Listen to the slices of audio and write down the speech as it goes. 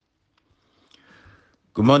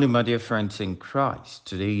Good morning, my dear friends in Christ.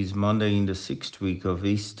 Today is Monday in the sixth week of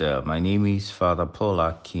Easter. My name is Fada Paul.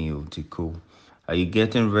 Are you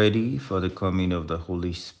getting ready for the coming of the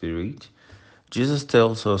Holy Spirit? Jesus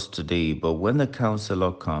tells us today, but when the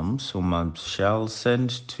Counselor comes, whom I shall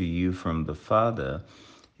send to you from the Father,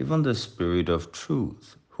 even the Spirit of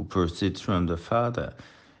truth, who proceeds from the Father,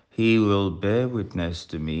 he will bear witness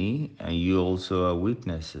to me, and you also are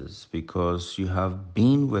witnesses, because you have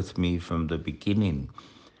been with me from the beginning.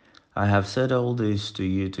 I have said all this to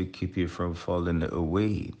you to keep you from falling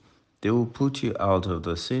away. They will put you out of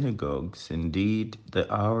the synagogues. Indeed,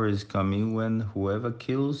 the hour is coming when whoever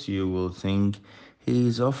kills you will think he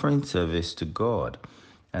is offering service to God.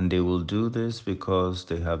 And they will do this because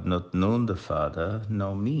they have not known the Father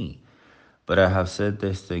nor me. But I have said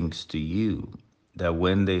these things to you, that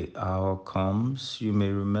when the hour comes, you may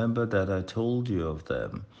remember that I told you of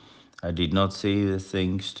them. I did not say the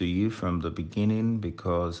things to you from the beginning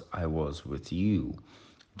because I was with you.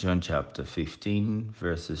 John chapter 15,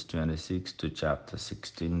 verses 26 to chapter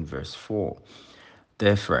 16, verse 4.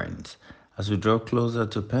 Dear friends, as we draw closer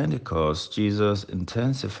to Pentecost, Jesus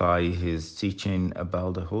intensifies his teaching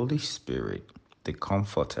about the Holy Spirit, the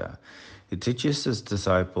Comforter. He teaches his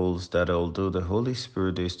disciples that although the Holy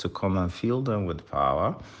Spirit is to come and fill them with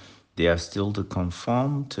power, they are still to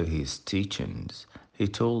conform to his teachings. He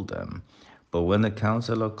told them, but when the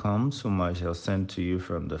Counselor comes, whom I shall send to you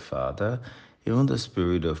from the Father, even the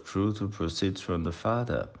Spirit of truth who proceeds from the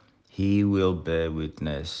Father, he will bear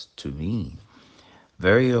witness to me.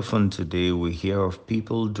 Very often today we hear of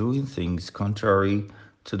people doing things contrary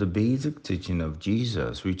to the basic teaching of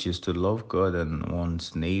Jesus, which is to love God and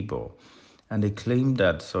one's neighbor, and they claim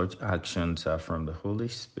that such actions are from the Holy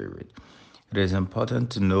Spirit. It is important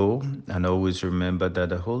to know and always remember that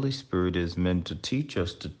the Holy Spirit is meant to teach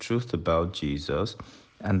us the truth about Jesus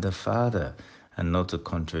and the Father, and not to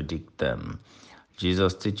contradict them.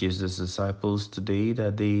 Jesus teaches his disciples today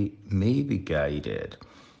that they may be guided.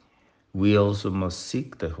 We also must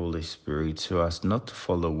seek the Holy Spirit so as not to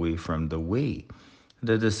fall away from the way.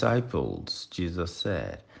 The disciples, Jesus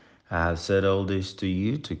said, I have said all this to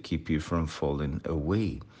you to keep you from falling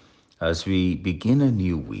away. As we begin a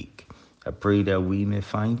new week, I pray that we may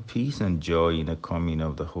find peace and joy in the coming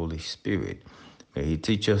of the Holy Spirit. May He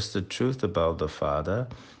teach us the truth about the Father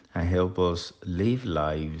and help us live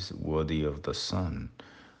lives worthy of the Son.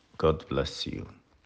 God bless you.